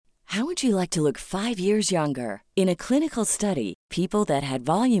How would you like to look 5 years younger? In a clinical study, people that had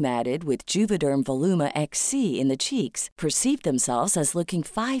volume added with Juvederm Voluma XC in the cheeks perceived themselves as looking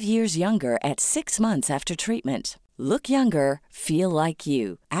 5 years younger at 6 months after treatment. Look younger, feel like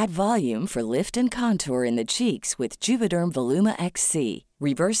you. Add volume for lift and contour in the cheeks with Juvederm Voluma XC.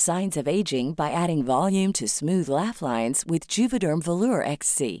 Reverse signs of aging by adding volume to smooth laugh lines with Juvederm Volure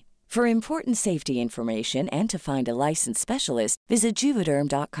XC. For important safety information and to find a licensed specialist, visit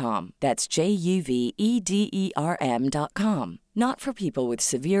Juvederm.com. That's JUVEDERM.com. Not for people with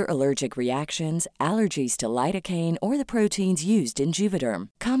severe allergic reactions, allergies to lidocaine, or the proteins used in Juvederm.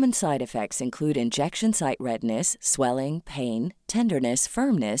 Common side effects include injection site redness, swelling, pain, tenderness,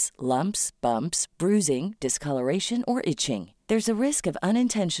 firmness, lumps, bumps, bruising, discoloration, or itching. There's a risk of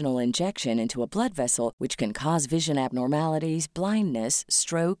unintentional injection into a blood vessel, which can cause vision abnormalities, blindness,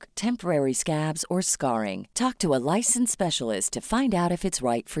 stroke, temporary scabs, or scarring. Talk to a licensed specialist to find out if it's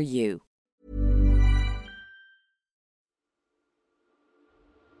right for you.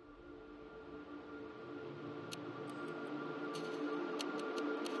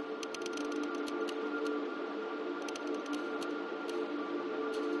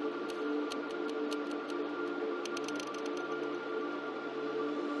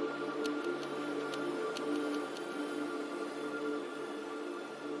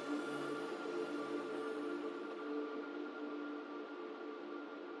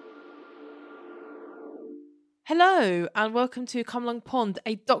 Hello and welcome to Come Along Pond,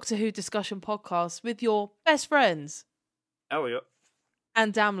 a Doctor Who discussion podcast with your best friends. Elliot.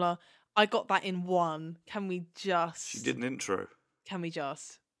 And Damla. I got that in one. Can we just... She did an intro. Can we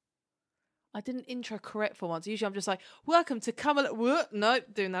just... I did an intro correct for once. Usually I'm just like, welcome to Come Along... No,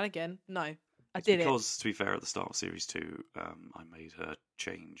 doing that again. No, I did because, to be fair, at the start of Series 2, I made her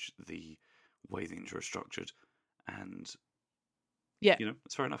change the way the intro is structured. And, yeah, you know,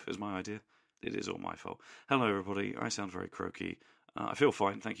 it's fair enough. It was my idea. It is all my fault. Hello, everybody. I sound very croaky. I feel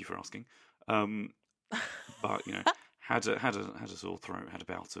fine. Thank you for asking. But you know, had a sore throat. Had a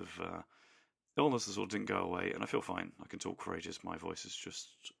bout of illness that sort of didn't go away, and I feel fine. I can talk for ages. My voice has just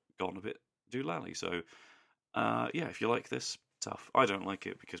gone a bit doolally. So, yeah, if you like this, tough. I don't like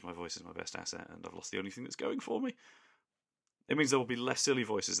it because my voice is my best asset, and I've lost the only thing that's going for me. It means there will be less silly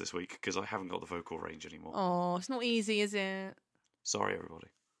voices this week because I haven't got the vocal range anymore. Oh, it's not easy, is it? Sorry, everybody.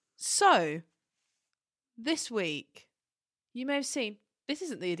 So, this week, you may have seen, this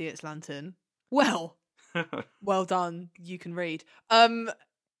isn't the Idiot's Lantern. Well, well done. You can read.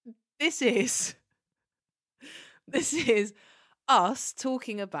 This is us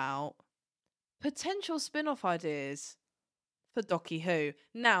talking about potential spin-off ideas for Docky Who.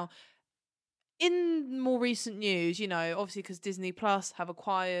 Now, in more recent news, you know, obviously because Disney Plus have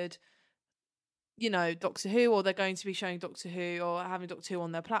acquired, you know, Doctor Who, or they're going to be showing Doctor Who or having Doctor Who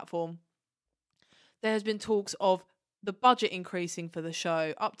on their platform, there has been talks of the budget increasing for the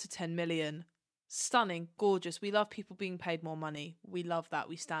show up to 10 million. Stunning, gorgeous. We love people being paid more money. We love that.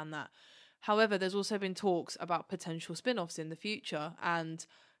 We stand that. However, there's also been talks about potential spin-offs in the future. And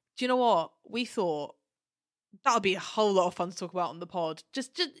do you know what? We thought that would be a whole lot of fun to talk about on the pod.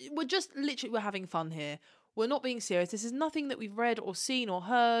 We're having fun here. We're not being serious. This is nothing that we've read or seen or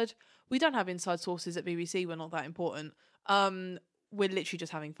heard. We don't have inside sources at BBC. We're not that important. We're literally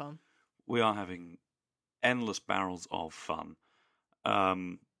just having fun. We are having endless barrels of fun,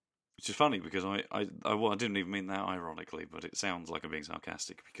 which is funny because I didn't even mean that ironically, but it sounds like I'm being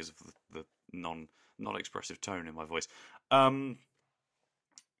sarcastic because of the not expressive tone in my voice.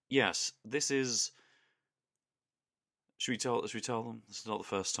 Yes, this is. Should we tell them this is not the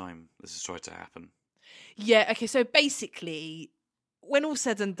first time this has tried to happen? Yeah. Okay. So basically, when all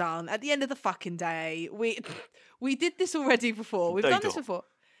said and done, at the end of the fucking day, we did this already before. We've done this before.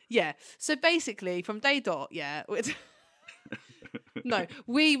 Yeah. So basically, from day dot, yeah. No,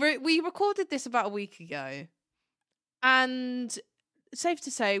 we recorded this about a week ago, and safe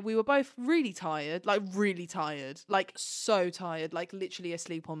to say, we were both really tired, like so tired, like literally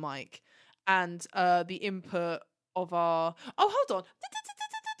asleep on mic, and the input of our hold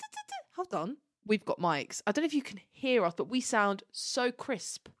on, we've got mics. I don't know if you can hear us, but we sound so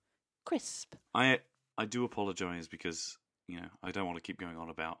crisp. I do apologise because, you know, I don't want to keep going on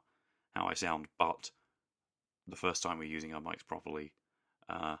about how I sound, but the first time we're using our mics properly,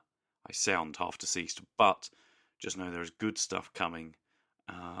 I sound half deceased, but just know there's good stuff coming,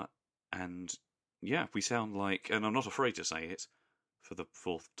 and yeah, we sound like, and I'm not afraid to say it, for the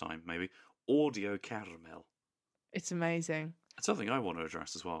fourth time maybe, audio caramel. It's amazing. Something I want to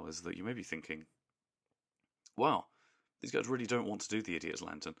address as well is that you may be thinking, wow, these guys really don't want to do the Idiot's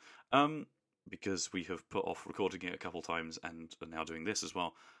Lantern, because we have put off recording it a couple times and are now doing this as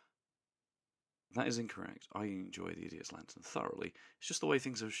well. That is incorrect. I enjoy The Idiot's Lantern thoroughly. It's just the way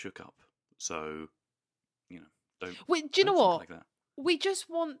things have shook up. So, don't. Wait, do you know don't think what? Like that. We just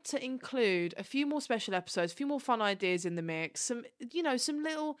want to include a few more special episodes, a few more fun ideas in the mix, some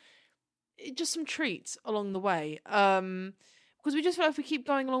little, just some treats along the way. Because we just feel like if we keep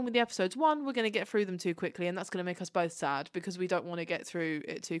going along with the episodes, one, we're going to get through them too quickly, and that's going to make us both sad because we don't want to get through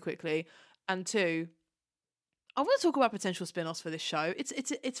it too quickly. And two, I want to talk about potential spin-offs for this show.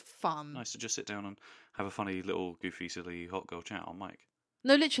 It's fun. Nice to just sit down and have a funny little goofy, silly hot girl chat on mic.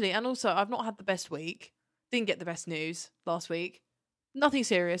 No, literally, and also I've not had the best week. Didn't get the best news last week. Nothing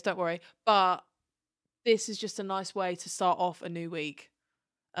serious, don't worry. But this is just a nice way to start off a new week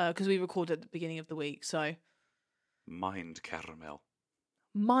because we recorded at the beginning of the week. So Mind caramel.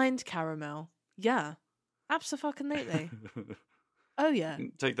 Mind caramel, yeah, absolutely. Oh yeah.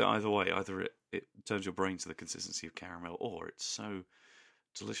 Take that either way. Either it turns your brain to the consistency of caramel, or it's so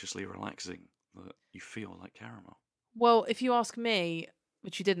deliciously relaxing that you feel like caramel. Well, if you ask me,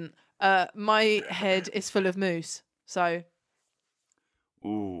 which you didn't, my head is full of mousse. So.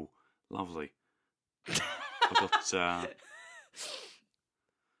 Ooh, lovely. I've got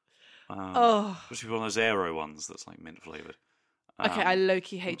especially one of those Aero ones that's like mint flavoured. Okay, I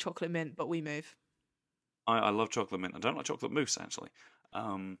low-key hate chocolate mint, but we move. I love chocolate mint. I don't like chocolate mousse, actually.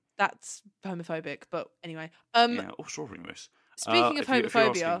 That's homophobic, but anyway. Yeah, or strawberry mousse. Speaking of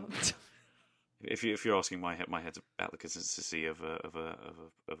homophobia... If you're asking my head about the consistency of a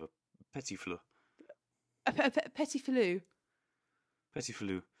petit fleu. Petit filou. Petit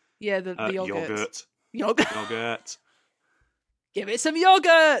fleu. Yeah, the yogurt. Yogurt. Give it some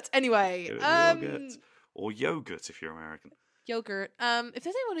yogurt. Anyway, yogurt. Or yogurt if you're American. Yogurt. If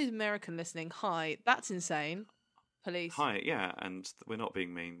there's anyone who's American listening, hi. That's insane. Police. Hi, yeah, and we're not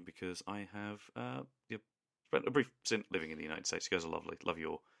being mean because I have spent a brief stint living in the United States. You guys are lovely. Love you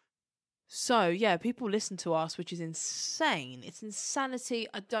all. So, yeah, people listen to us, which is insane. It's insanity.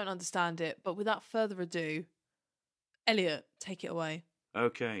 I don't understand it. But without further ado, Elliot, take it away.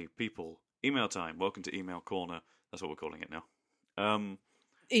 Okay, people. Email time. Welcome to Email Corner. That's what we're calling it now.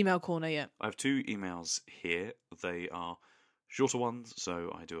 Email Corner, yeah. I have 2 emails here. They are shorter ones,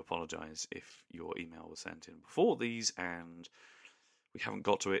 so I do apologise if your email was sent in before these and we haven't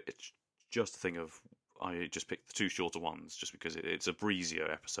got to it. It's just a thing of I just picked the 2 shorter ones just because it's a breezier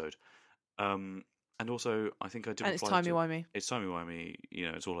episode. And also, I think I did. And it's timey-wimey. It's timey-wimey.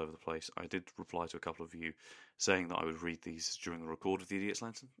 It's all over the place. I did reply to a couple of you saying that I would read these during the record of The Idiot's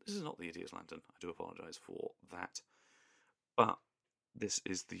Lantern. This is not The Idiot's Lantern. I do apologise for that. But this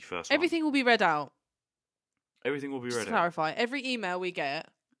is the first one. Everything will be read out. Everything will be read out. Just to clarify, every email we get,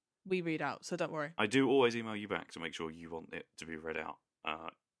 we read out, so don't worry. I do always email you back to make sure you want it to be read out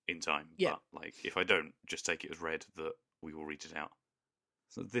in time. Yeah. But, if I don't, just take it as read that we will read it out.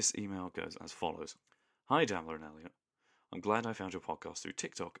 So this email goes as follows. Hi, Damler and Elliot. I'm glad I found your podcast through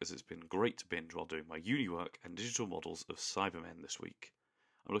TikTok as it's been great to binge while doing my uni work and digital models of Cybermen this week.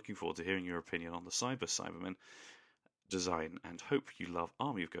 I'm looking forward to hearing your opinion on the Cybermen design and hope you love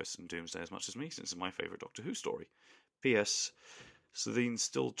Army of Ghosts and Doomsday as much as me since it's my favourite Doctor Who story. P.S. Slovene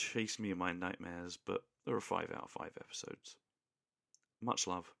still chase me in my nightmares, but there are 5 out of 5 episodes. Much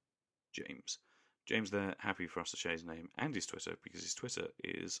love, James. James there, happy for us to share his name and his Twitter, because his Twitter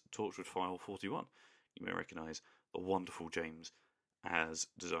is TorchwoodFile41. You may recognise the wonderful James as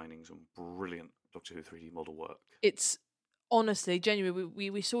designing some brilliant Doctor Who 3D model work. It's honestly, genuinely,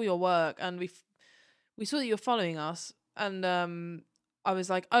 we saw your work and we saw that you're following us, and I was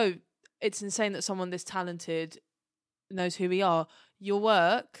like, oh, it's insane that someone this talented knows who we are. Your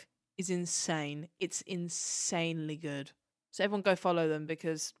work is insane. It's insanely good. So everyone go follow them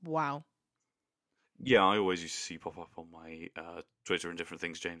because, wow. Yeah, I always used to see you pop up on my Twitter and different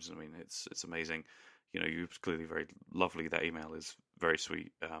things, James. I mean, it's amazing. You're clearly very lovely. That email is very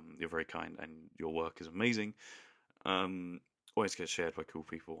sweet. You're very kind, and your work is amazing. Always gets shared by cool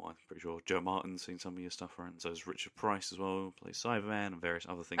people. I'm pretty sure Joe Martin's seen some of your stuff around, so has Richard Price as well, plays Cyberman and various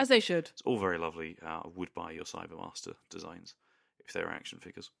other things. As they should. It's all very lovely. I would buy your Cybermaster designs if they're action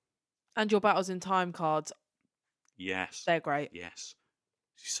figures. And your Battles in Time cards. Yes. They're great. Yes.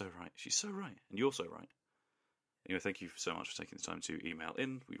 She's so right. She's so right. And you're so right. Anyway, thank you so much for taking the time to email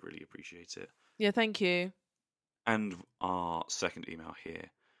in. We really appreciate it. Yeah, thank you. And our second email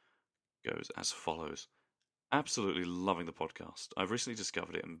here goes as follows. Absolutely loving the podcast. I've recently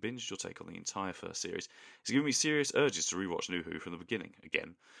discovered it and binged your take on the entire first series. It's given me serious urges to rewatch New Who from the beginning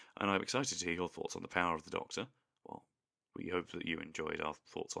again, and I'm excited to hear your thoughts on the power of the Doctor. Well, we hope that you enjoyed our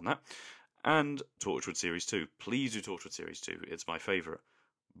thoughts on that. And Torchwood Series 2. Please do Torchwood Series 2. It's my favourite.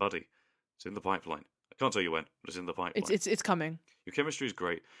 Buddy, it's in the pipeline. I Can't tell you when, but it's in the pipeline. It's coming. Your chemistry is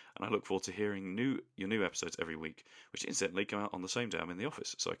great, and I look forward to hearing your new episodes every week, which incidentally come out on the same day I'm in the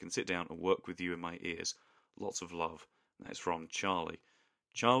office, so I can sit down and work with you in my ears. Lots of love. And that's from Charlie.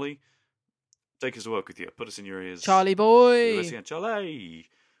 Charlie, take us to work with you. Put us in your ears. Charlie boy. Let's again. Charlie.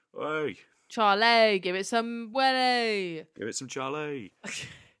 Hey. Charlie, give it some welly. Give it some Charlie.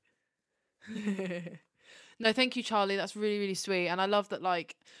 No, thank you, Charlie. That's really, really sweet. And I love that,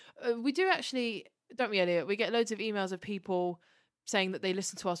 like, we do actually, don't we, Elliot? We get loads of emails of people saying that they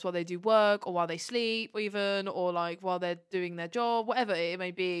listen to us while they do work or while they sleep, even, or like while they're doing their job, whatever it may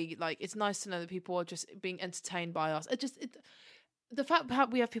be. Like, it's nice to know that people are just being entertained by us. The fact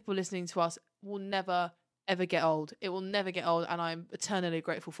that we have people listening to us will never, ever get old. It will never get old. And I'm eternally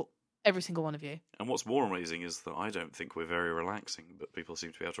grateful for every single one of you. And what's more amazing is that I don't think we're very relaxing, but people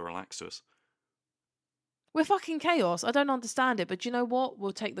seem to be able to relax to us. We're fucking chaos. I don't understand it, but you know what?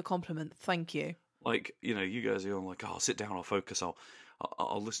 We'll take the compliment. Thank you. Like, you know, you guys are like, oh, I'll sit down, I'll focus,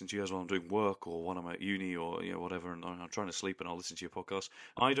 I'll listen to you guys while I'm doing work or when I'm at uni or, you know, whatever, and I'm trying to sleep and I'll listen to your podcast.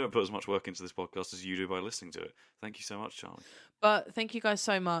 I don't put as much work into this podcast as you do by listening to it. Thank you so much, Charlie. But thank you guys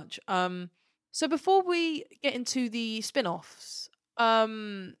so much. So before we get into the spin-offs,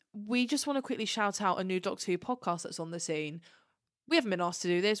 we just want to quickly shout out a new Doctor Who podcast that's on the scene. We haven't been asked to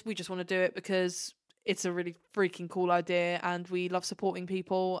do this. We just want to do it because it's a really freaking cool idea, and we love supporting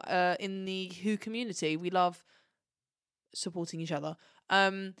people in the Who community. We love supporting each other.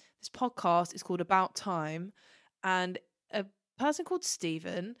 This podcast is called About Time, and a person called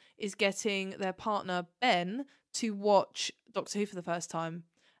Stephen is getting their partner Ben to watch Doctor Who for the first time,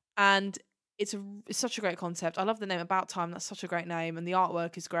 and it's such a great concept. I love the name About Time. That's such a great name, and the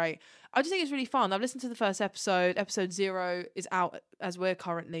artwork is great. I just think it's really fun. I've listened to the first episode. Episode 0 is out as we're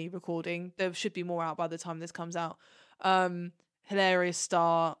currently recording. There should be more out by the time this comes out. Hilarious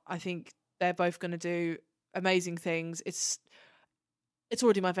star. I think they're both going to do amazing things. It's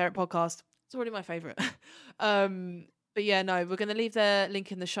already my favorite podcast. It's already my favorite. But yeah, no, we're going to leave their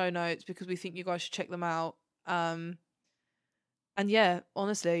link in the show notes because we think you guys should check them out. And yeah,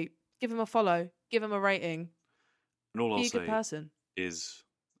 honestly, give them a follow, give them a rating. And all I'll Be a say good person. is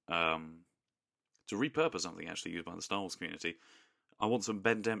to repurpose something actually used by the Star Wars community. I want some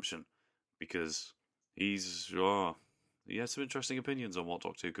Ben Demption because he has some interesting opinions on what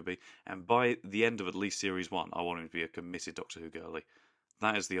Doctor Who could be. And by the end of at least Series 1, I want him to be a committed Doctor Who girly.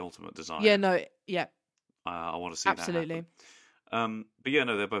 That is the ultimate desire. Yeah, no, yeah. I want to see Absolutely. that happen. But yeah,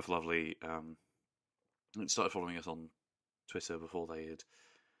 no, they're both lovely. They started following us on Twitter before they had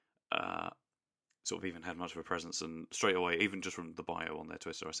sort of even had much of a presence, and straight away, even just from the bio on their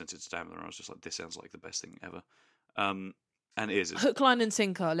Twitter, I sent it to Dan and I was just like, this sounds like the best thing ever. And it is. It's Hook, line and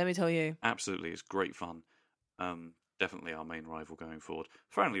sinker, let me tell you. absolutely, it's great fun. Definitely our main rival going forward.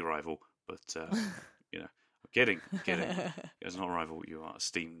 Friendly rival, but, you know, kidding. It's not a rival, you are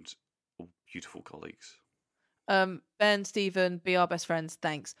esteemed, beautiful colleagues. Ben, Stephen, be our best friends.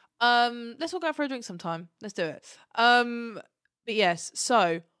 Thanks. Let's all go out for a drink sometime. Let's do it. But yes,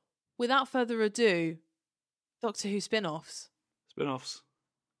 so without further ado, Doctor Who spin-offs.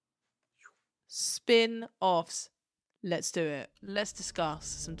 Spin-offs. Let's do it. Let's discuss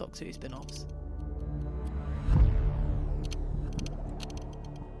some Doctor Who spin-offs.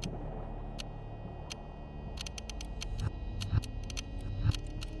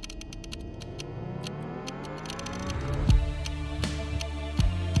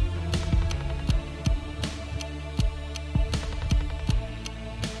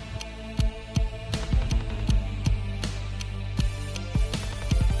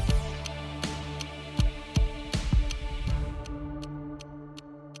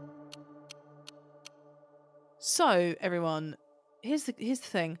 So, everyone, here's the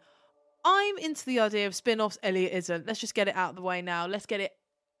thing. I'm into the idea of spin-offs. Elliot isn't. Let's just get it out of the way now. Let's get it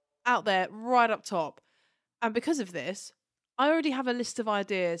out there right up top. And because of this, I already have a list of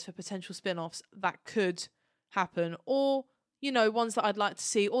ideas for potential spin-offs that could happen, or, you know, ones that I'd like to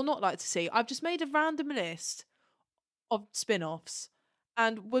see or not like to see. I've just made a random list of spin-offs,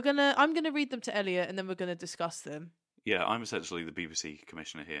 and I'm gonna read them to Elliot, and then we're gonna discuss them. Yeah, I'm essentially the BBC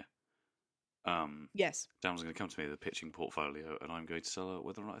commissioner here. Yes. Dan's going to come to me with a pitching portfolio, and I'm going to tell her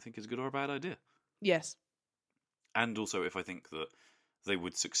whether or not I think it's a good or a bad idea. Yes. And also if I think that they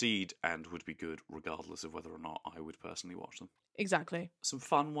would succeed and would be good, regardless of whether or not I would personally watch them. Exactly. Some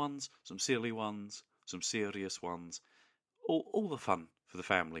fun ones, some silly ones, some serious ones. All the fun for the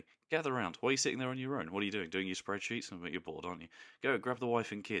family. Gather around. Why are you sitting there on your own? What are you doing? Doing your spreadsheets? And you're bored, aren't you? Go, grab the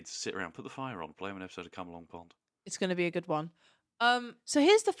wife and kids, sit around, put the fire on, play them an episode of Come Along Pond. It's going to be a good one. So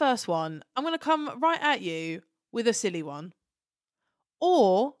here's the first one. I'm going to come right at you with a silly one.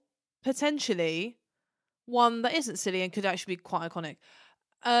 Or, potentially, one that isn't silly and could actually be quite iconic.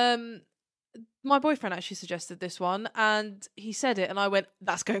 My boyfriend actually suggested this one, and he said it, and I went,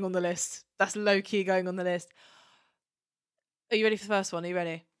 "That's going on the list. That's low key going on the list." Are you ready for the first one? Are you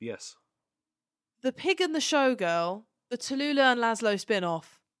ready? Yes. The Pig and the Showgirl, the Tallulah and Laszlo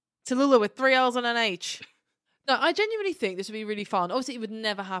spin-off. Tallulah with 3 L's and an H. No, I genuinely think this would be really fun. Obviously, it would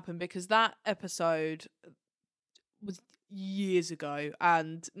never happen because that episode was years ago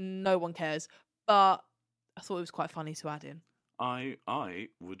and no one cares. But I thought it was quite funny to add in. I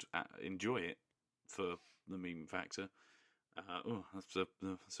would enjoy it for the meme factor.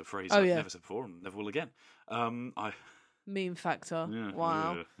 That's a phrase I've never said before and never will again. Meme factor. Yeah,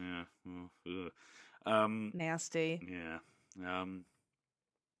 wow. Nasty. Yeah.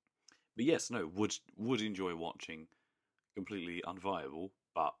 But yes, no, would enjoy watching. Completely unviable,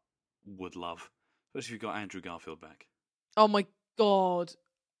 but would love. Especially if you've got Andrew Garfield back. Oh my God.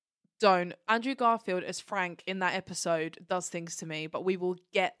 Don't. Andrew Garfield as Frank in that episode does things to me, but we will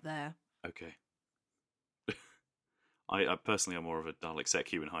get there. Okay. I personally am more of a Dalek Sec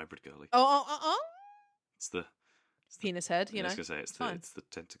human hybrid girly. It's the penis head, you know. I was going to say, it's the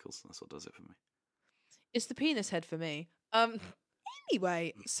tentacles. That's what does it for me. It's the penis head for me.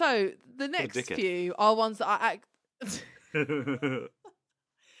 Anyway, so the next few are ones that I...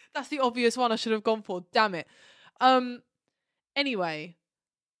 That's the obvious one I should have gone for. Damn it. Anyway,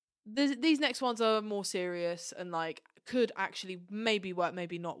 these next ones are more serious and like could actually maybe work,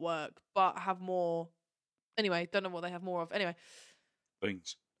 maybe not work, but have more... Anyway, don't know what they have more of. Anyway.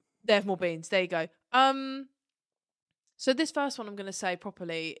 Beans. They have more beans. There you go. So this first one I'm going to say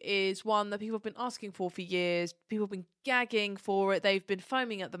properly is one that people have been asking for years. People have been gagging for it. They've been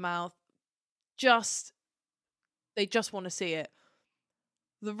foaming at the mouth. They just want to see it.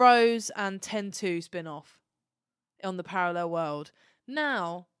 The Rose and 10-2 spin-off on the Parallel World.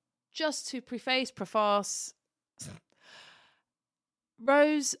 Now, just to preface,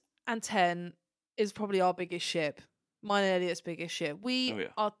 Rose and 10 is probably our biggest ship. Mine and Elliot's biggest ship. We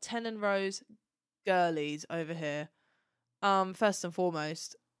are 10 and Rose girlies over here. First and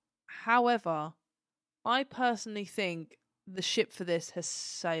foremost. However, I personally think the ship for this has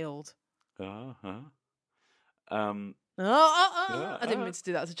sailed. I didn't mean to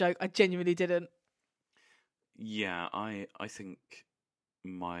do that as a joke. I genuinely didn't. Yeah, I think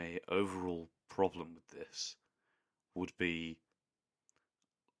my overall problem with this would be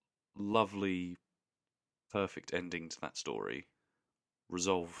lovely, perfect ending to that story,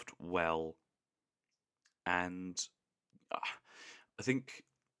 resolved well, and I think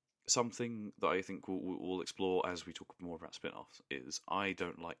something that I think we'll explore as we talk more about spin-offs is I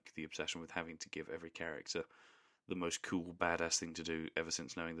don't like the obsession with having to give every character the most cool, badass thing to do ever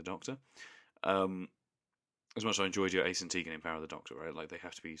since knowing the Doctor. As much as I enjoyed your Ace and Tegan in Power of the Doctor, right? Like, they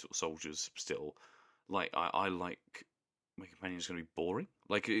have to be sort of soldiers still. Like, I like my companion's going to be boring.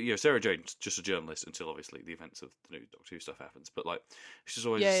 Like, Sarah Jane's just a journalist until, obviously, the events of the new Doctor Who stuff happens. But, like, she's just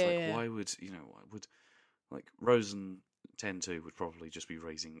always why would, like, Rose and 10-2 would probably just be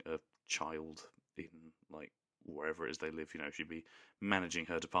raising a child in, like, wherever it is they live. She'd be managing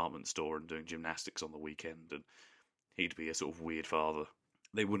her department store and doing gymnastics on the weekend, and he'd be a sort of weird father.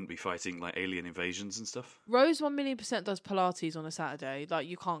 They wouldn't be fighting, like, alien invasions and stuff. Rose 1,000,000% does Pilates on a Saturday. Like,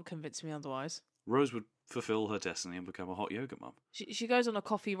 you can't convince me otherwise. Rose would fulfill her destiny and become a hot yoga mum. She goes on a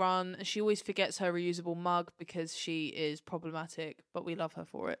coffee run, and she always forgets her reusable mug because she is problematic, but we love her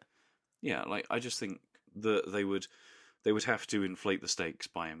for it. Yeah, like, I just think that they would have to inflate the stakes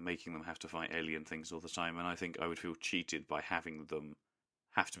by making them have to fight alien things all the time, and I think I would feel cheated by having them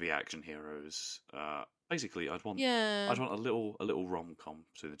have to be action heroes. Basically, I'd want a little rom-com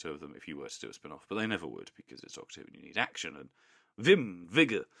between the two of them if you were to do a spin-off, but they never would because it's Doctor Who and you need action and vim,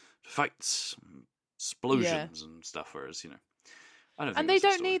 vigour, fights, explosions and stuff. Whereas I don't think. And they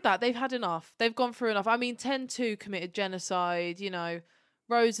don't need that. They've had enough. They've gone through enough. I mean, 10-2 committed genocide.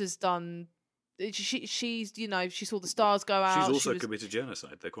 Rose has done. She's she saw the stars go out. She's also committed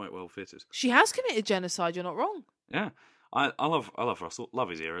genocide. They're quite well fitted. She has committed genocide. You're not wrong. Yeah. I love Russell, love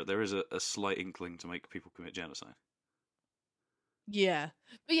his era. There is a slight inkling to make people commit genocide. Yeah,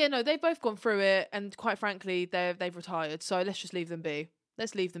 but no, they've both gone through it, and quite frankly, they've retired. So let's just leave them be.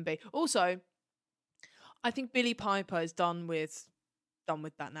 Let's leave them be. Also, I think Billie Piper is done with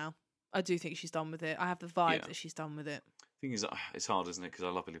that now. I do think she's done with it. I have the vibe that she's done with it. Thing is, it's hard, isn't it? Because I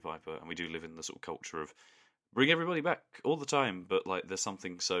love Billie Piper, and we do live in the sort of culture of bring everybody back all the time. But like, there's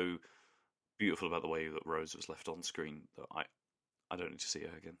something so beautiful about the way that Rose was left on screen that I don't need to see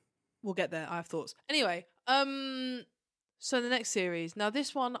her again. We'll get there. I have thoughts. Anyway, so the next series. Now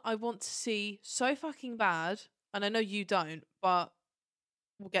this one I want to see so fucking bad, and I know you don't, but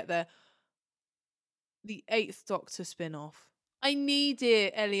we'll get there. the 8th Doctor spin-off. I need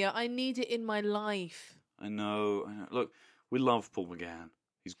it, Elliot. I need it in my life. I know. Look, we love Paul McGann.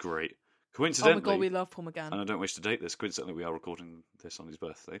 He's great. Coincidentally, oh my god, we love Paul McGann. And I don't wish to date this. Coincidentally, we are recording this on his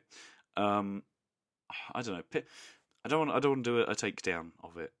birthday. I don't know. I don't want to do a takedown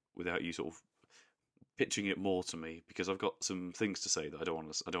of it without you sort of pitching it more to me, because I've got some things to say that I don't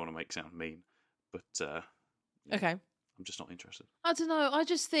want to make sound mean. But okay, I'm just not interested. I don't know. I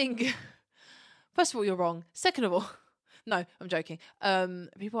just think, first of all, you're wrong. Second of all, no, I'm joking.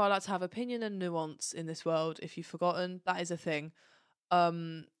 People are allowed to have opinion and nuance in this world. If you've forgotten, that is a thing.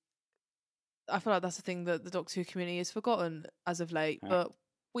 I feel like that's a thing that the Doctor Who community has forgotten as of late, but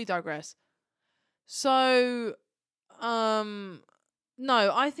we digress. So, no,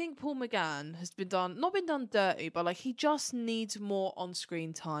 I think Paul McGann has not been done dirty, but like he just needs more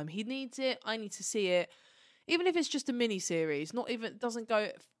on-screen time. He needs it. I need to see it, even if it's just a mini series. Doesn't go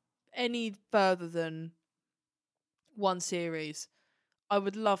any further than one series. I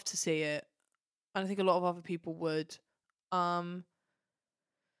would love to see it, and I think a lot of other people would.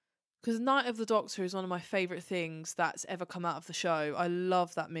 Because Night of the Doctor is one of my favourite things that's ever come out of the show. I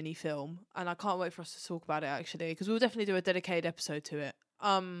love that mini film, and I can't wait for us to talk about it, actually, because we'll definitely do a dedicated episode to it.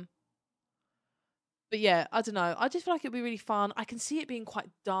 But yeah, I don't know. I just feel like it'd be really fun. I can see it being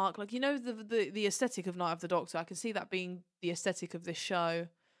quite dark. Like, you know, the aesthetic of Night of the Doctor, I can see that being the aesthetic of this show,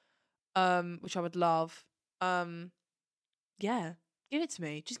 which I would love. Yeah, give it to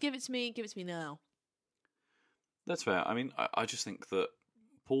me. Just give it to me. Give it to me now. That's fair. I mean, I just think that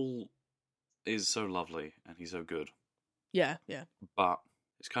Paul is so lovely and he's so good. Yeah, yeah. But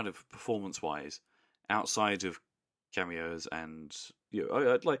it's kind of performance-wise, outside of cameos, and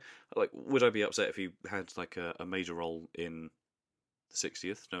I'd like, would I be upset if he had like a major role in the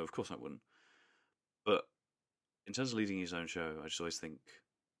 60th? No, of course I wouldn't. But in terms of leading his own show, I just always think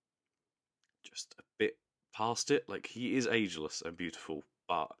just a bit past it. Like, he is ageless and beautiful,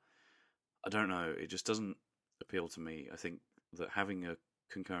 but I don't know, it just doesn't appeal to me. I think that having a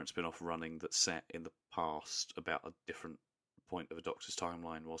concurrent spin-off running that's set in the past about a different point of a Doctor's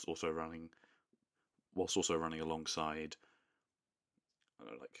timeline whilst also running alongside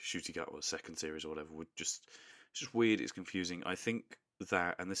like shooting out a second series or whatever it's just weird. It's confusing. I think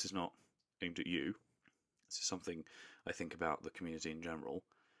that, and this is not aimed at you, this is something I think about the community in general.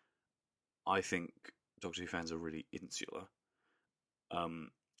 I think Doctor Who fans are really insular, and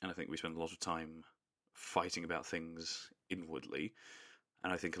I think we spend a lot of time fighting about things inwardly.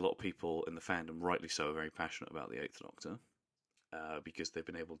 And I think a lot of people in the fandom, rightly so, are very passionate about the 8th Doctor, because they've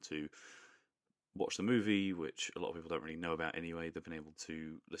been able to watch the movie, which a lot of people don't really know about anyway. They've been able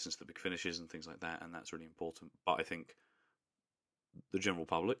to listen to the big finishes and things like that, and that's really important. But I think the general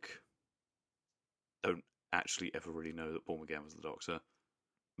public don't actually ever really know that Paul McGann was the Doctor.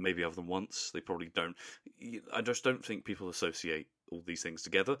 Maybe other than once. They probably don't. I just don't think people associate all these things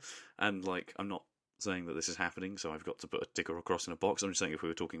together. And, like, I'm not saying that this is happening, so I've got to put a tick or a cross in a box. I'm just saying, if we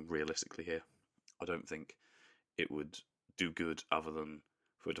were talking realistically here, I don't think it would do good other than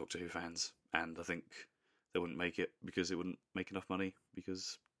for Doctor Who fans, and I think they wouldn't make it because it wouldn't make enough money,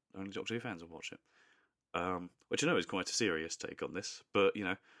 because only Doctor Who fans will watch it. Which I know is quite a serious take on this, but, you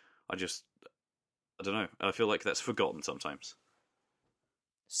know, I don't know, I feel like that's forgotten sometimes.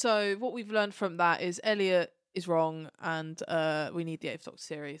 So what we've learned from that is Elliot is wrong, and we need the 8th Doctor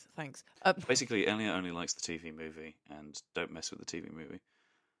series. Thanks. Basically, Elliot only likes the TV movie, and don't mess with the TV movie.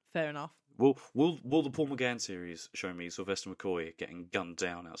 Fair enough. Will the Paul McGann series show me Sylvester McCoy getting gunned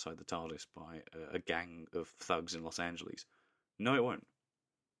down outside the TARDIS by a gang of thugs in Los Angeles? No, it won't.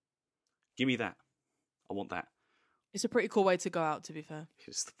 Give me that. I want that. It's a pretty cool way to go out, to be fair.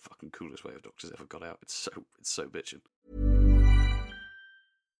 It's the fucking coolest way a Doctor's ever got out. It's so bitchin'.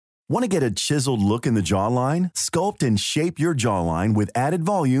 Want to get a chiseled look in the jawline? Sculpt and shape your jawline with added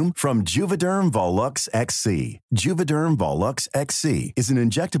volume from Juvederm Volux XC. Juvederm Volux XC is an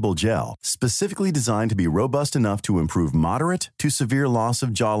injectable gel specifically designed to be robust enough to improve moderate to severe loss of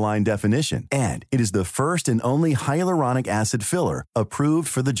jawline definition. And it is the first and only hyaluronic acid filler approved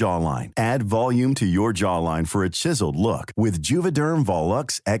for the jawline. Add volume to your jawline for a chiseled look with Juvederm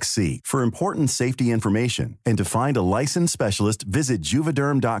Volux XC. For important safety information and to find a licensed specialist, visit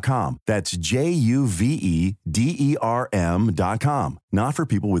juvederm.com. That's JUVEDERM.com. Not for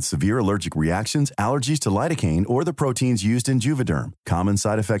people with severe allergic reactions, allergies to lidocaine, or the proteins used in Juvederm. Common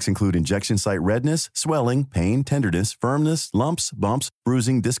side effects include injection site redness, swelling, pain, tenderness, firmness, lumps, bumps,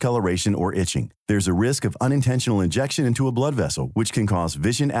 bruising, discoloration, or itching. There's a risk of unintentional injection into a blood vessel, which can cause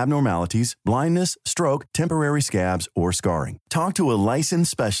vision abnormalities, blindness, stroke, temporary scabs, or scarring. Talk to a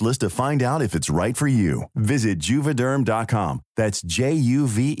licensed specialist to find out if it's right for you. Visit Juvederm.com. That's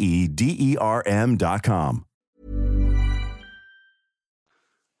JUVEDERM.com.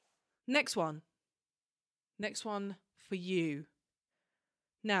 Next one. Next one for you.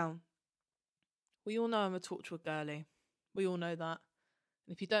 Now, we all know I'm a Torchwood girly. We all know that.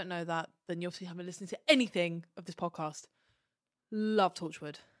 And if you don't know that, then you obviously haven't listened to anything of this podcast. Love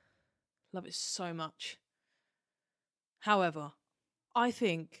Torchwood. Love it so much. However, I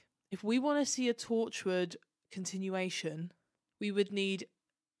think if we want to see a Torchwood continuation, we would need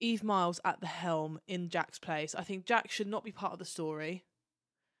Eve Miles at the helm in Jack's place. I think Jack should not be part of the story.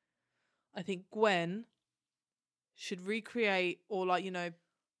 I think Gwen should recreate or what's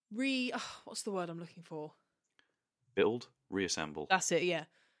the word I'm looking for? Build, reassemble. That's it, yeah.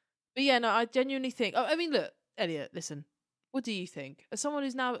 But yeah, no, I genuinely think... I mean, look, Elliot, listen. What do you think? As someone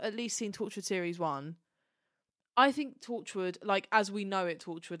who's now at least seen Torchwood Series 1, I think Torchwood, like, as we know it,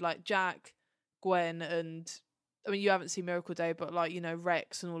 Torchwood, like Jack, Gwen, and... I mean, you haven't seen Miracle Day, but, like,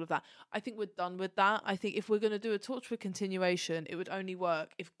 Rex and all of that. I think we're done with that. I think if we're going to do a Torchwood continuation, it would only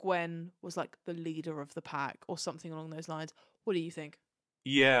work if Gwen was, like, the leader of the pack or something along those lines. What do you think?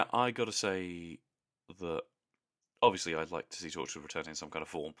 Yeah, I got to say that obviously I'd like to see Torchwood return in some kind of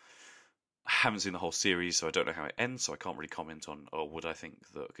form. I haven't seen the whole series, so I don't know how it ends, so I can't really comment on, would I think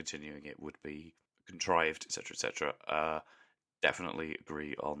that continuing it would be contrived, etc., etc. Definitely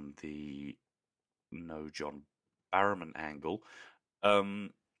agree on the no John Barrowman angle. But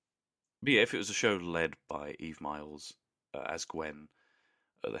yeah, if it was a show led by Eve Miles as Gwen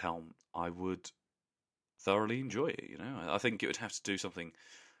at the helm, I would thoroughly enjoy it. I think it would have to do something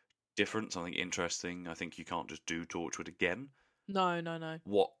different, something interesting. I think you can't just do Torchwood again. No.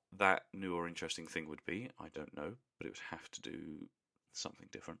 What that new or interesting thing would be, I don't know, but it would have to do something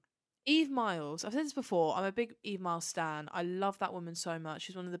different. Eve Miles, I've said this before, I'm a big Eve Miles stan. I love that woman so much.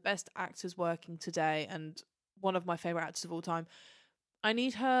 She's one of the best actors working today and one of my favourite actors of all time. I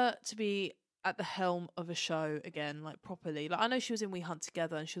need her to be at the helm of a show again, like properly. Like, I know she was in We Hunt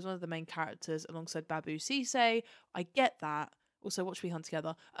Together and she was one of the main characters alongside Babu Ceesay. I get that. Also, watch We Hunt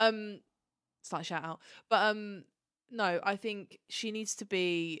Together. Slight shout out. But no, I think she needs to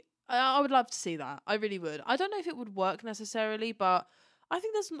be... I would love to see that. I really would. I don't know if it would work necessarily, but I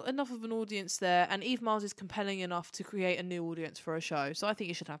think there's enough of an audience there, and Eve Miles is compelling enough to create a new audience for a show. So I think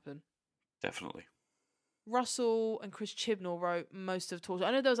it should happen. Definitely. Russell and Chris Chibnall wrote most of Torchwood.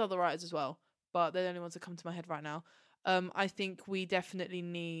 I know there was other writers as well, but they're the only ones that come to my head right now. I think we definitely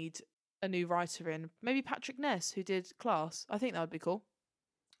need a new writer in. Maybe Patrick Ness, who did Class. I think that would be cool.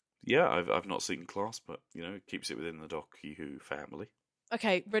 Yeah, I've not seen Class, but, it keeps it within the Doctor Who family.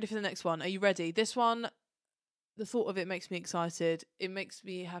 Okay, ready for the next one. Are you ready? This one, the thought of it makes me excited. It makes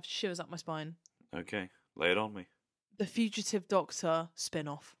me have shivers up my spine. Okay, lay it on me. The Fugitive Doctor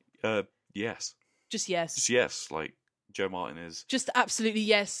spin-off. Yes. Just yes. Just yes, like Joe Martin is... Just absolutely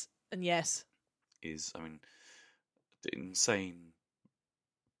yes and yes. Is, the insane,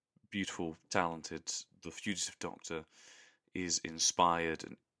 beautiful, talented, the Fugitive Doctor is inspired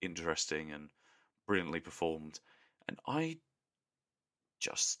and interesting and brilliantly performed. And I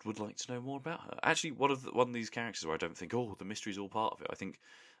just would like to know more about her. Actually, one of these characters where I don't think, the mystery's all part of it. I think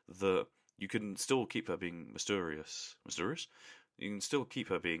that you can still keep her being mysterious. Mysterious? You can still keep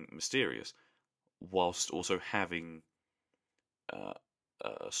her being mysterious, whilst also having a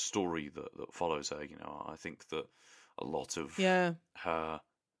story that follows her. I think that a lot of her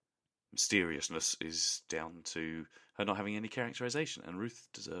mysteriousness is down to her not having any characterization, and Ruth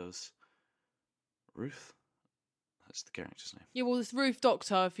deserves... Ruth? That's the character's name. Yeah, well, it's Ruth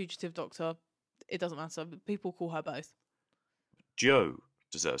Doctor, Fugitive Doctor. It doesn't matter. People call her both. Jo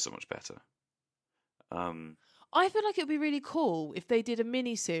deserves so much better. I feel like it would be really cool if they did a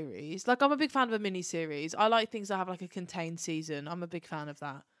mini-series. Like, I'm a big fan of a mini-series. I like things that have, like, a contained season. I'm a big fan of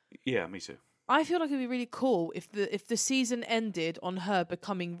that. Yeah, me too. I feel like it would be really cool if the season ended on her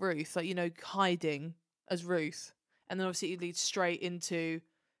becoming Ruth, like, hiding as Ruth. And then, obviously, it leads straight into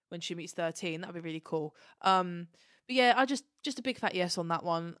when she meets 13. That would be really cool. But yeah, I just a big fat yes on that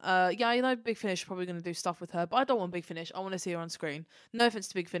one. Big Finish are probably going to do stuff with her, but I don't want Big Finish. I want to see her on screen. No offense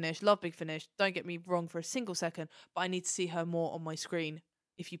to Big Finish. Love Big Finish. Don't get me wrong for a single second, but I need to see her more on my screen,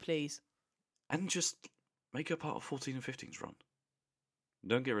 if you please. And just make her part of 14 and 15's run.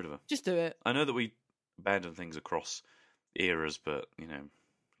 Don't get rid of her. Just do it. I know that we abandon things across eras, but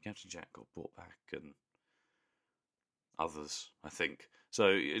Captain Jack got brought back and others, I think.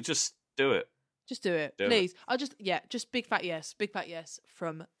 So just do it. Just do it, Do it. please. Just big fat yes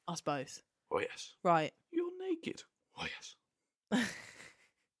from us both. Oh yes. Right. You're naked. Oh yes.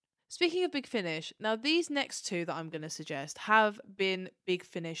 Speaking of Big Finish, now these next two that I'm going to suggest have been Big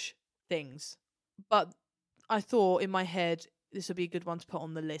Finish things, but I thought in my head this would be a good one to put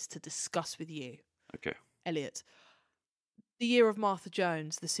on the list to discuss with you, Okay. Elliot. The Year of Martha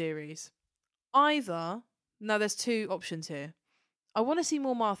Jones, the series. Either, now there's two options here. I want to see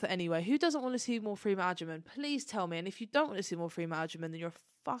more Martha anyway. Who doesn't want to see more Freema Agyeman? Please tell me. And if you don't want to see more Freema Agyeman, then you're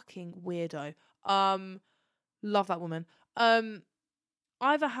a fucking weirdo. Love that woman.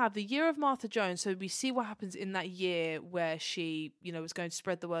 Either have the Year of Martha Jones, so we see what happens in that year where she, was going to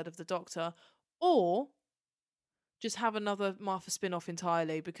spread the word of the Doctor, or just have another Martha spin-off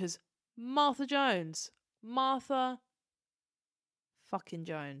entirely, because Martha fucking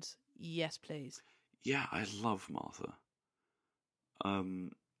Jones. Yes, please. Yeah, I love Martha.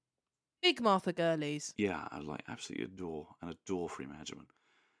 Big Martha girlies. Yeah, I absolutely adore Freema Agyeman,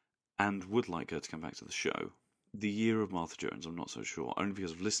 and would like her to come back to the show. The Year of Martha Jones, I'm not so sure, only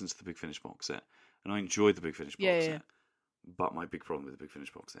because I've listened to the Big Finish box set, and I enjoyed the Big Finish box set. But my big problem with the Big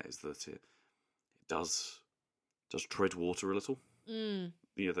Finish box set is that it does tread water a little.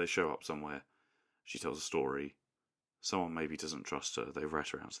 They show up somewhere, she tells a story, someone maybe doesn't trust her, they rat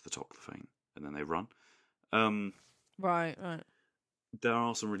her out to the top of the thing, and then they run. Right. There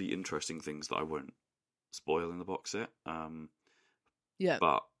are some really interesting things that I won't spoil in the box set. Yeah.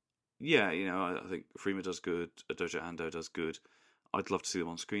 But yeah, I think Freema does good, Doja Ando does good. I'd love to see them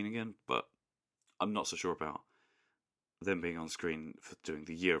on screen again, but I'm not so sure about them being on screen for doing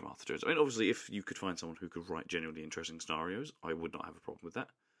the Year of Martha Jones. I mean, obviously, if you could find someone who could write genuinely interesting scenarios, I would not have a problem with that.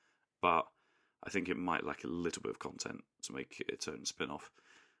 But I think it might lack a little bit of content to make it its own spin-off.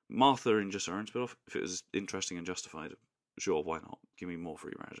 Martha in just her own spin-off, if it was interesting and justified, sure, why not? Give me more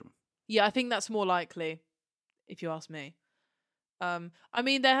Freema Agyeman. Yeah, I think that's more likely, if you ask me. I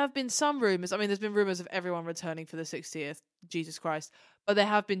mean, there have been some rumours. I mean, there's been rumours of everyone returning for the 60th. Jesus Christ. But there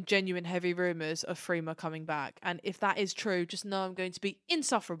have been genuine heavy rumours of Freema coming back. And if that is true, just know I'm going to be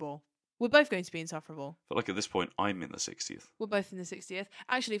insufferable. We're both going to be insufferable. But at this point, I'm in the 60th. We're both in the 60th.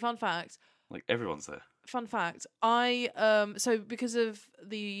 Actually, fun fact. Everyone's there. Fun fact. So because of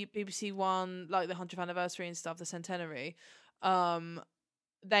the BBC One, the 100th anniversary and stuff, the centenary,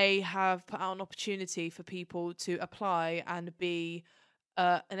 they have put out an opportunity for people to apply and be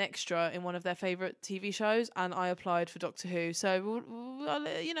an extra in one of their favourite TV shows, and I applied for Doctor Who. So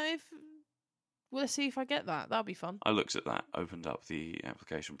let's see if I get that. That'll be fun. I looked at that, opened up the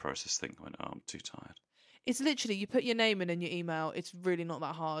application process thing, went, oh, I'm too tired. It's literally, you put your name in and your email. It's really not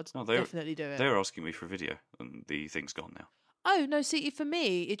that hard. No, definitely do it. They were asking me for a video, and the thing's gone now. Oh no! See, for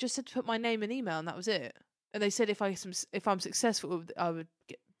me, it just said to put my name and email, and that was it. And they said if I'm successful, I would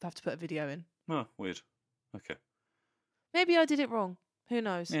have to put a video in. Oh, weird. Okay. Maybe I did it wrong. Who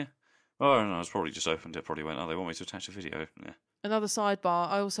knows? Yeah. Oh, I don't know. I was probably just opened it. Probably went, oh, they want me to attach a video. Yeah. Another sidebar.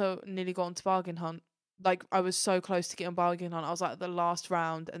 I also nearly got onto Bargain Hunt. I was so close to getting Bargain Hunt. I was at the last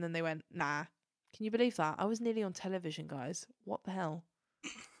round, and then they went, nah. Can you believe that? I was nearly on television, guys. What the hell?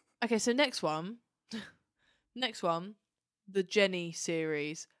 Okay, so next one. The Jenny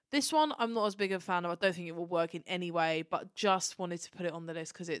series. This one, I'm not as big of a fan of. I don't think it will work in any way, but just wanted to put it on the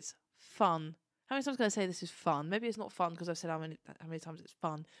list because it's fun. How many times can I say this is fun? Maybe it's not fun because I've said how many times it's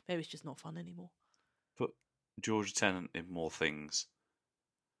fun. Maybe it's just not fun anymore. Put Georgia Tennant in more things.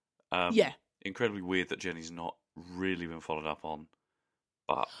 Yeah. Incredibly weird that Jenny's not really been followed up on.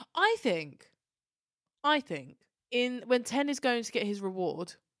 But I think when Ten is going to get his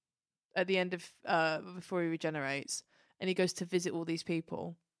reward at the end of before he regenerates, and he goes to visit all these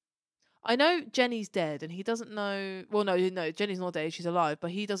people. I know Jenny's dead, and he doesn't know. Well, no, Jenny's not dead; she's alive. But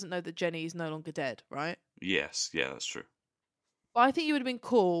he doesn't know that Jenny is no longer dead, right? yes, yeah, that's true. But I think it would have been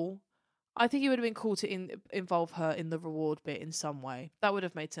cool. I think it would have been cool to involve her in the reward bit in some way. That would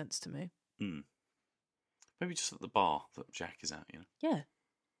have made sense to me. Maybe just at the bar that Jack is at, Yeah.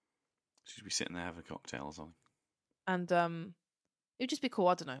 She'd be sitting there having a cocktail or something. And it'd just be cool.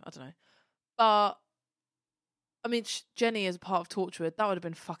 I don't know. But I mean, Jenny as a part of Torchwood, that would have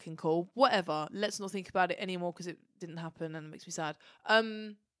been fucking cool. Whatever. Let's not think about it anymore because it didn't happen and it makes me sad.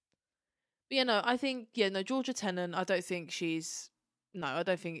 But I think Georgia Tennant. I don't think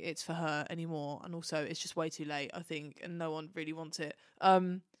it's for her anymore. And also, it's just way too late. I think, and no one really wants it.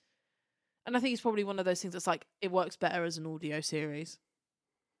 And I think it's probably one of those things that's it works better as an audio series.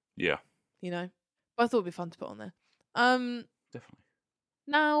 Yeah. But I thought it'd be fun to put on there. Definitely.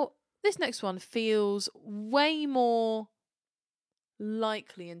 Now, this next one feels way more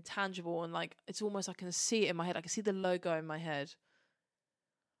likely and tangible, and like it's almost I can see it in my head. I can see the logo in my head.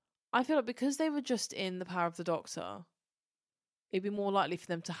 I feel like because they were just in The Power of the Doctor, it'd be more likely for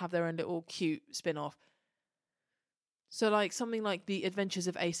them to have their own little cute spin-off. So like something like The Adventures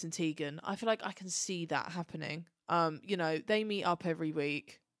of Ace and Tegan, I feel like I can see that happening. You know, they meet up every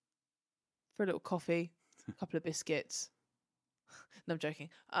week for a little coffee, a couple of biscuits. No, I'm joking.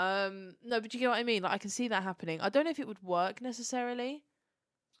 No, but you get what I mean? Like I can see that happening. I don't know if it would work necessarily.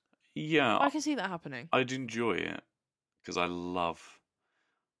 Yeah, But I can see that happening. I'd enjoy it because I love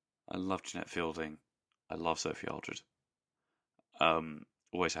Jeanette Fielding. I love Sophie Aldred.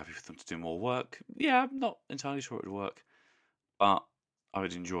 Always happy for them to do more work. Yeah, I'm not entirely sure it would work, but I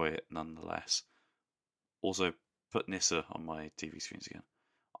would enjoy it nonetheless. Also, put Nyssa on my TV screens again.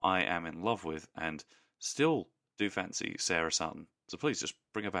 I am in love with and still do fancy Sarah Sutton. So please just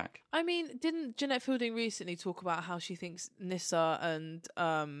bring her back. I mean, didn't Jeanette Fielding recently talk about how she thinks Nyssa and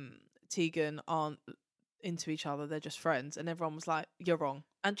Tegan aren't into each other? They're just friends. And everyone was like, you're wrong.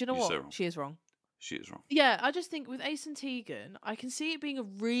 And do you know You're what? so wrong. She is wrong. She is wrong. Yeah, I just think with Ace and Tegan, I can see it being a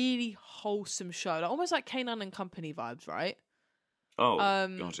really wholesome show. Like, almost like Kanan and Company vibes, right? Oh,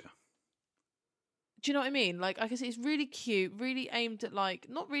 God, yeah. Do you know what I mean? Like, I can see it's really cute, really aimed at like,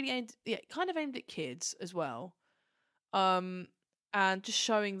 not really aimed, yeah, kind of aimed at kids as well. And just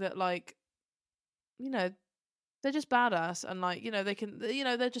showing that like, you know, they're just badass and like, you know, they can, you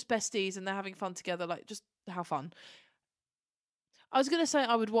know, they're just besties and they're having fun together. Like, just have fun. I was going to say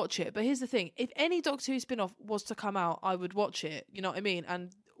I would watch it, but here's the thing. If any Doctor Who spin-off was to come out, I would watch it. You know what I mean?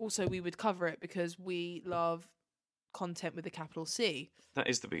 And also we would cover it because we love content with a capital C. That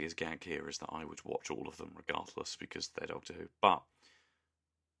is the biggest gag here, is that I would watch all of them regardless because they're Doctor Who. But,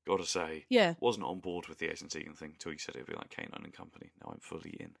 gotta say, Yeah. wasn't on board with the Ace and Tegan thing until you said it would be like Kanan and Company. Now I'm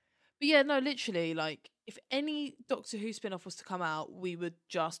fully in. But yeah, no, literally, like, if any Doctor Who spin-off was to come out, we would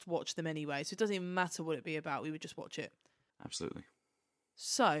just watch them anyway. So it doesn't even matter what it be about, we would just watch it. Absolutely.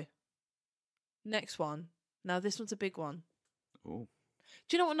 So, next one. Now, this one's a big one. Ooh.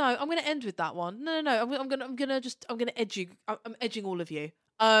 Do you know what? No, I'm going to end with that one. No. I'm gonna edge you. I'm edging all of you.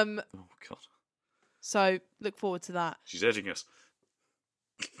 Oh, God. So look forward to that. She's edging us.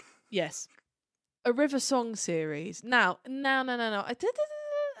 Yes, a River Song series. Now. Everyone,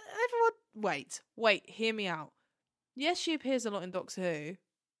 wait. Hear me out. Yes, she appears a lot in Doctor Who.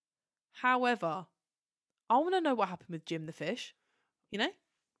 However, I want to know what happened with Jim the Fish. You know?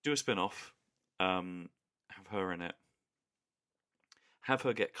 Do a spin-off. Have her in it. Have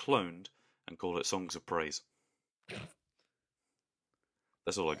her get cloned and call it Songs of Praise.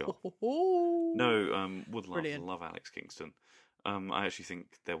 That's all I got. No, would love, Brilliant. love Alex Kingston. I actually think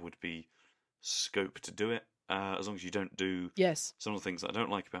there would be scope to do it, as long as you don't do Yes. some of the things that I don't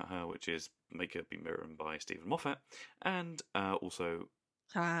like about her, which is make her be Mirren by Stephen Moffat, and also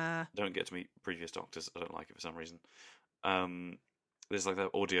don't get to meet previous Doctors. I don't like it for some reason. There's like that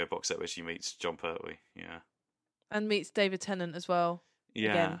audio box set where she meets John Pertwee, yeah. And meets David Tennant as well.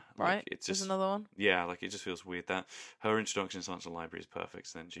 Yeah, Again, right? Like it's There's just another one. Yeah, like it just feels weird that her introduction in Science and Library is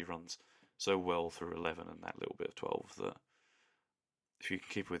perfect. And then she runs so well through 11 and that little bit of 12 that if you can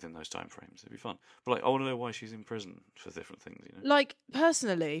keep within those time frames, it'd be fun. But like, I want to know why she's in prison for different things. You know, Like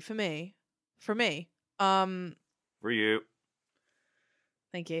personally, for me, for you.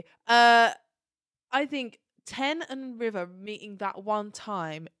 Thank you. I think Ten and River meeting that one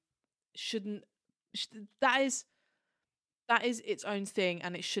time that is its own thing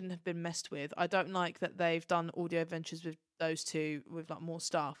and it shouldn't have been messed with. I don't like that they've done audio adventures with those two with like more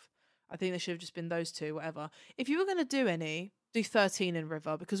stuff. I think they should have just been those two, whatever. If you were going to do any, do 13 and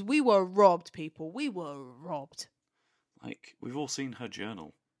River because we were robbed, people. We were robbed. Like, we've all seen her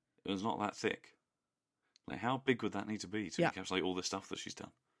journal. It was not that thick. Like, how big would that need to be to encapsulate all this stuff that she's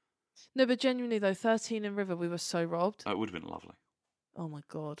done? No, but genuinely though, 13 and River, we were so robbed. It would have been lovely. Oh my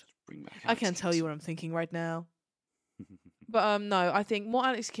God. Bring back I can't tell you what I'm thinking right now. But no, I think more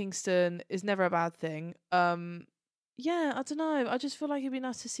Alex Kingston is never a bad thing. Yeah, I don't know. I just feel like it'd be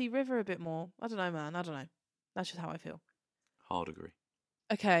nice to see River a bit more. I don't know, man. I don't know. That's just how I feel. Hard agree.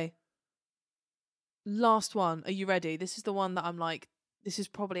 Okay. Last one. Are you ready? This is the one that I'm like, this is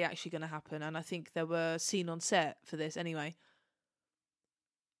probably actually going to happen. And I think there were scenes on set for this anyway.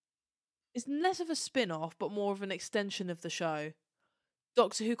 It's less of a spin-off, but more of an extension of the show.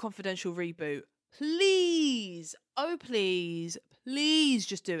 Doctor Who Confidential reboot. Please. Oh, please. Please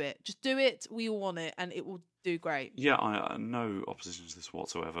just do it. Just do it. We all want it and it will do great. Yeah, I no opposition to this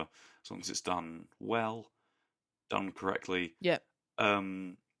whatsoever. As long as it's done well, done correctly. Yeah.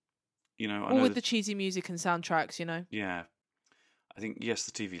 You know, I All know with the cheesy music and soundtracks, you know? Yeah. I think, yes,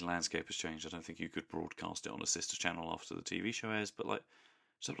 the TV landscape has changed. I don't think you could broadcast it on a sister channel after the TV show airs, but like,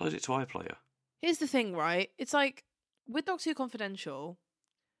 just upload it to iPlayer. Here's the thing, right? It's like with Doctor Who Confidential,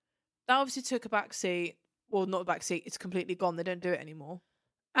 that obviously took a backseat. Well, not a backseat. It's completely gone. They don't do it anymore.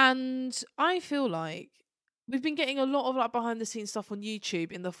 And I feel like we've been getting a lot of like behind the scenes stuff on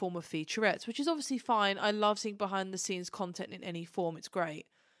YouTube in the form of featurettes, which is obviously fine. I love seeing behind the scenes content in any form. It's great.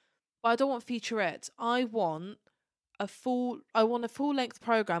 But I don't want featurettes. I want a full length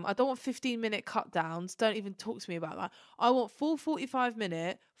program. I don't want 15-minute cut downs. Don't even talk to me about that. I want full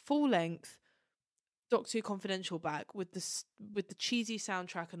 45-minute, full length Doctor Who Confidential back with the cheesy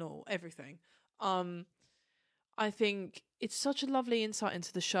soundtrack and all, everything. I think it's such a lovely insight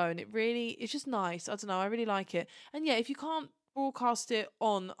into the show, and it's just nice. I don't know, I really like it. And yeah, if you can't broadcast it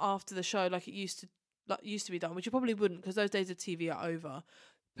on after the show like it used to be done, which you probably wouldn't because those days of TV are over,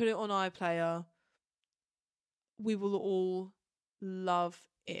 put it on iPlayer. We will all love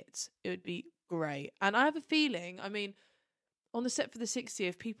it. It would be great. And I have a feeling, I mean, on the set for the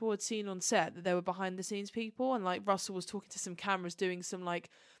 60th, people had seen on set that there were behind the scenes people, and like Russell was talking to some cameras, doing some like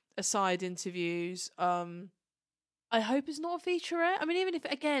aside interviews. I hope it's not a featurette. I mean, even if,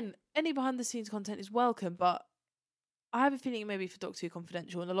 again, any behind the scenes content is welcome, but I have a feeling maybe for Doctor Who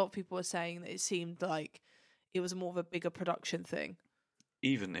Confidential, and a lot of people are saying that it seemed like it was more of a bigger production thing.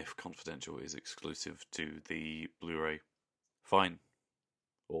 Even if Confidential is exclusive to the Blu-ray, fine.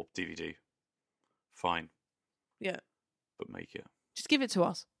 Or DVD, fine. Yeah. But make it. Just give it to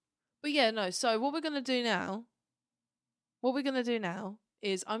us. But yeah, no, so what we're going to do now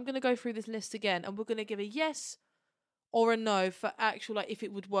is I'm going to go through this list again, and we're going to give a yes or a no for actual, like, if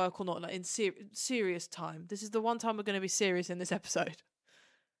it would work or not, like, in serious time. This is the one time we're going to be serious in this episode.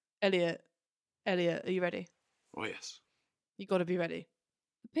 Elliot, are you ready? Oh, yes. You got to be ready.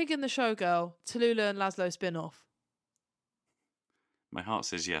 The Pig and the Showgirl, Tallulah and Laszlo spin-off. My heart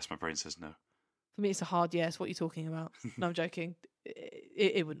says yes, my brain says no. For me, it's a hard yes. What are you talking about? No, I'm joking.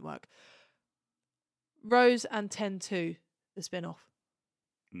 It wouldn't work. Rose and 10-2, the spin-off.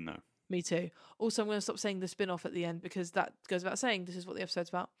 No. Me too. Also, I'm going to stop saying the spin-off at the end because that goes without saying. This is what the episode's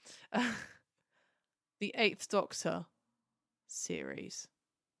about. The Eighth Doctor series.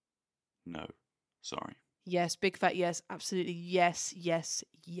 No. Sorry. Yes, big fat yes. Absolutely yes, yes,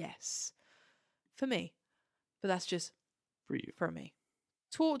 yes. For me. But that's just For you. for me.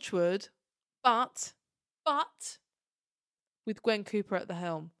 Torchwood, but with Gwen Cooper at the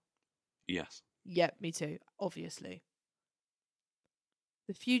helm. Yes. Yep, me too, obviously.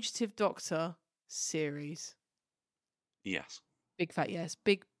 The Fugitive Doctor series. Yes. Big fat yes.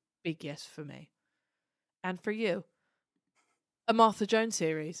 Big yes for me. And for you? A Martha Jones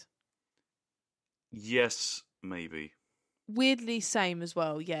series. Yes, maybe. Weirdly same as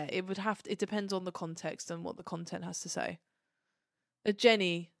well. Yeah, it depends on the context and what the content has to say. A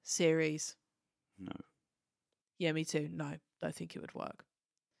Jenny series. No. Yeah, me too. No, don't think it would work.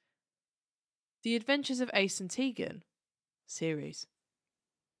 The Adventures of Ace and Tegan series.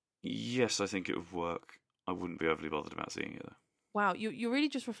 Yes, I think it would work. I wouldn't be overly bothered about seeing it, though. Wow, you're really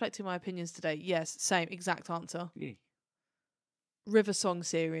just reflecting my opinions today. Yes, same, exact answer. Yeah. River Song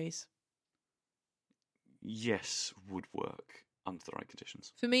series. Yes, would work under the right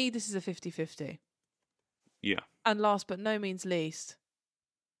conditions. For me, this is a 50-50. Yeah. And last but no means least,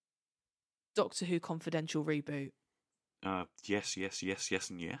 Doctor Who Confidential reboot. Yes,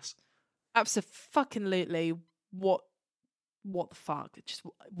 and yes. Absolutely. What the fuck? Just,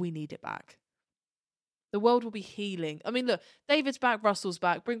 we need it back. The world will be healing. I mean, look, David's back, Russell's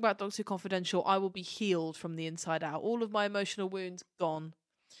back. Bring back Doctor Who Confidential. I will be healed from the inside out. All of my emotional wounds gone.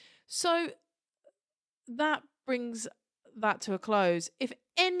 So that brings that to a close. If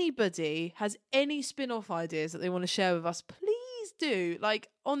anybody has any spin-off ideas that they want to share with us, please do. Like,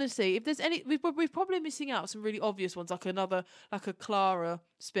 honestly, if there's any, we're probably missing out some really obvious ones, like a Clara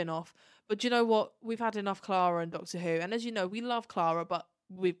spin-off. But do you know what? We've had enough Clara and Doctor Who, and as you know, we love Clara, but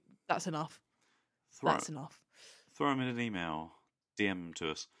that's enough. That's enough. Throw them in an email, DM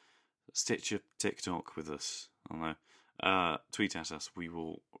to us, stitch your TikTok with us. I don't know. Tweet at us. We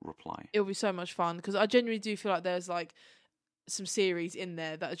will reply. It'll be so much fun because I genuinely do feel like there's like some series in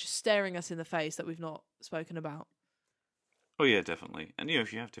there that are just staring us in the face that we've not spoken about. Oh yeah, definitely. And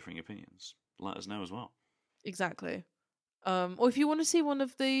if you have differing opinions, let us know as well. Exactly. Or if you want to see one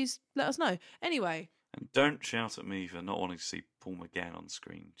of these, let us know. Anyway. And don't shout at me for not wanting to see Paul McGann on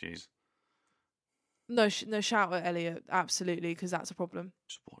screen. Jeez. No shout at Elliot, absolutely, because that's a problem.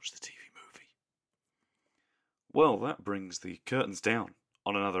 Just watch the TV movie. Well, that brings the curtains down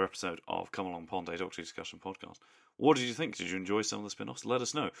on another episode of Come Along Pond, a Doctor Who discussion podcast. What did you think? Did you enjoy some of the spin-offs? Let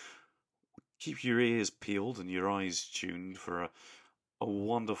us know. Keep your ears peeled and your eyes tuned for a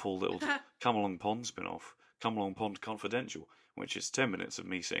wonderful little Come Along Pond spin-off, Come Along Pond Confidential, which is 10 minutes of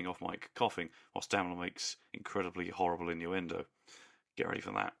me sitting off mic coughing whilst Damla makes incredibly horrible innuendo. Get ready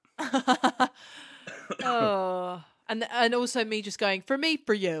for that. Oh, and also me just going, for me,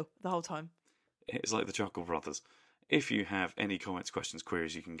 for you, the whole time. It's like the Chuckle Brothers. If you have any comments, questions,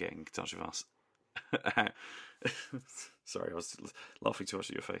 queries, you can get in touch with us. Sorry, I was laughing too much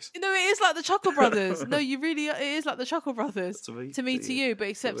at your face. No, it is like the Chuckle Brothers. No, you really, it is like the Chuckle Brothers. To me, to you, but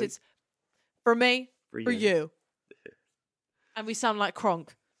except it's for me, for you. And we sound like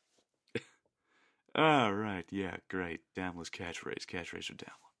Kronk. Ah, right, yeah, great. Damla's catchphrase for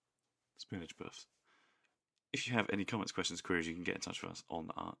Damla. Spinach Buffs. If you have any comments, questions, queries, you can get in touch with us on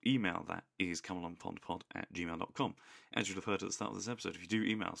our email. That is comealongpondpod@gmail.com. As you'll have heard at the start of this episode, if you do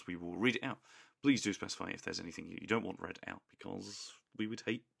email us, we will read it out. Please do specify if there's anything you don't want read out, because we would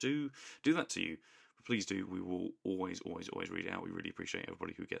hate to do that to you. But please do. We will always read it out. We really appreciate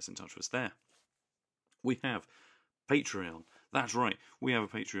everybody who gets in touch with us there. We have Patreon. That's right. We have a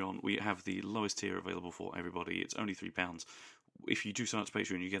Patreon. We have the lowest tier available for everybody. It's only £3. If you do sign up to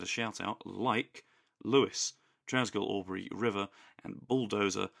Patreon, you get a shout out like Lewis, Trousgill Aubrey, River, and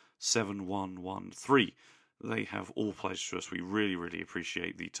Bulldozer 7113. They have all pledged to us. We really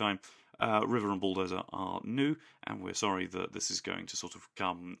appreciate the time. River and Bulldozer are new, and we're sorry that this is going to sort of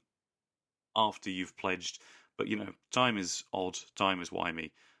come after you've pledged. But, time is odd. Time is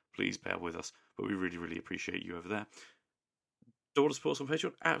why-me. Please bear with us. But we really appreciate you over there. Don't want to support us on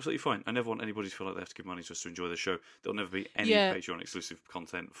Patreon? Absolutely fine. I never want anybody to feel like they have to give money to us to enjoy the show. There'll never be any Patreon exclusive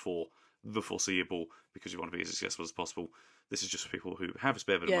content for the foreseeable, because we want to be as accessible as possible. This is just for people who have a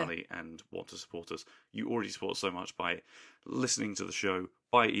spare bit of money and want to support us. You already support us so much by listening to the show,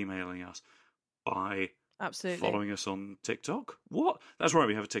 by emailing us, by following us on TikTok. What? That's right,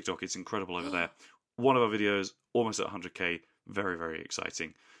 we have a TikTok. It's incredible over there. One of our videos, almost at 100k. Very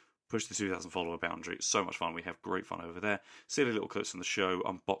exciting. Push the 2,000 follower boundary. It's so much fun. We have great fun over there. Silly little clips from the show,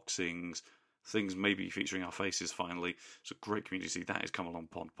 unboxings, things maybe featuring our faces finally. It's a great community. That is Come Along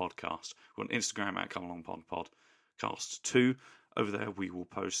Pond Podcast. We're on Instagram at Come Along Pond Podcast 2. Over there we will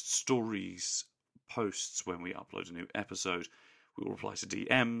post stories, posts when we upload a new episode. We will reply to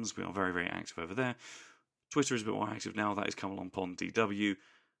DMs. We are very active over there. Twitter is a bit more active now. That is Come Along Pond DW.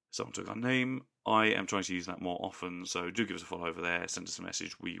 Someone took our name. I am trying to use that more often, so do give us a follow over there. Send us a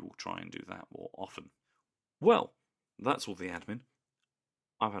message. We will try and do that more often. Well, that's all the admin.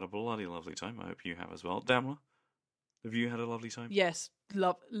 I've had a bloody lovely time. I hope you have as well. Damla, have you had a lovely time? Yes,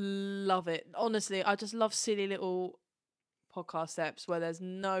 love it. Honestly, I just love silly little podcast steps where there's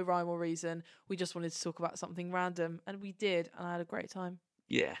no rhyme or reason. We just wanted to talk about something random, and we did, and I had a great time.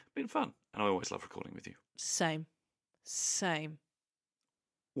 Yeah, been fun. And I always love recording with you. Same.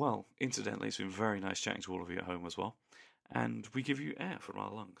 Well, incidentally, it's been very nice chatting to all of you at home as well. And we give you air from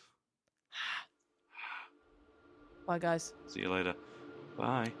our lungs. Bye, guys. See you later.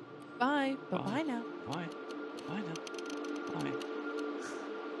 Bye. Bye. Bye now. Bye. Bye now. Bye.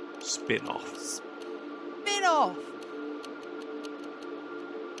 Spin off. Spin off.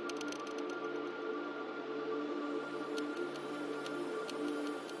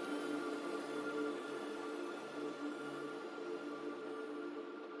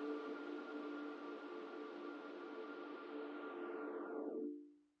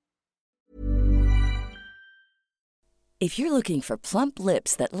 If you're looking for plump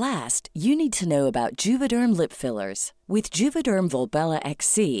lips that last, you need to know about Juvederm lip fillers. With Juvederm Volbella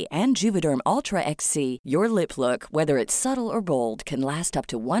XC and Juvederm Ultra XC, your lip look, whether it's subtle or bold, can last up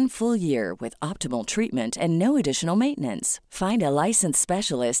to 1 full year with optimal treatment and no additional maintenance. Find a licensed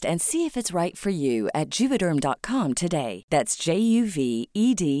specialist and see if it's right for you at Juvederm.com today. That's JUVEDERM.com.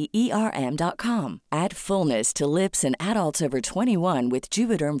 Add fullness to lips in adults over 21 with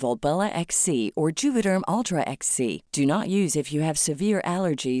Juvederm Volbella XC or Juvederm Ultra XC. Do not use if you have severe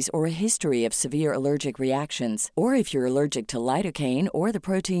allergies or a history of severe allergic reactions, or if you're allergic to lidocaine or the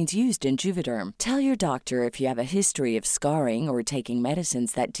proteins used in Juvederm. Tell your doctor if you have a history of scarring or taking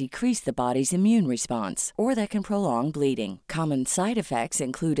medicines that decrease the body's immune response or that can prolong bleeding. Common side effects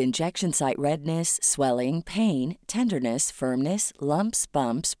include injection site redness, swelling, pain, tenderness, firmness, lumps,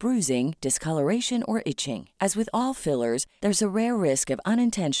 bumps, bruising, discoloration, or itching. As with all fillers, there's a rare risk of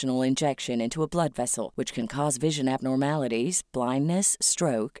unintentional injection into a blood vessel, which can cause vision abnormalities, blindness,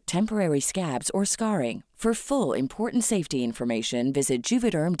 stroke, temporary scabs, or scarring. For full, important safety information, visit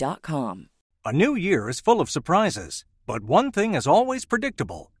Juvederm.com. A new year is full of surprises, but one thing is always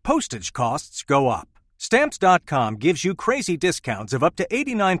predictable. Postage costs go up. Stamps.com gives you crazy discounts of up to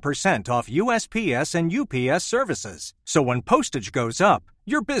 89% off USPS and UPS services. So when postage goes up,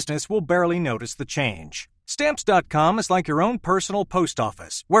 your business will barely notice the change. Stamps.com is like your own personal post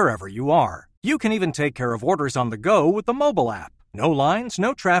office, wherever you are. You can even take care of orders on the go with the mobile app. No lines,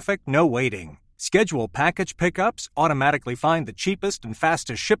 no traffic, no waiting. Schedule package pickups, automatically find the cheapest and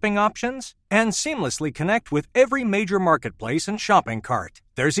fastest shipping options, and seamlessly connect with every major marketplace and shopping cart.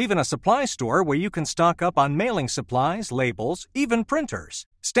 There's even a supply store where you can stock up on mailing supplies, labels, even printers.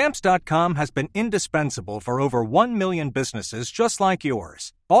 Stamps.com has been indispensable for over 1 million businesses just like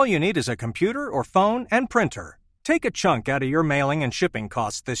yours. All you need is a computer or phone and printer. Take a chunk out of your mailing and shipping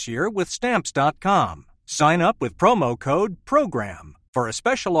costs this year with Stamps.com. Sign up with promo code PROGRAM for a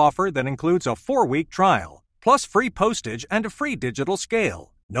special offer that includes a 4-week trial, plus free postage and a free digital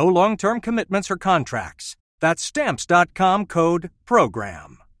scale. No long-term commitments or contracts. That's Stamps.com code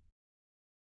PROGRAM.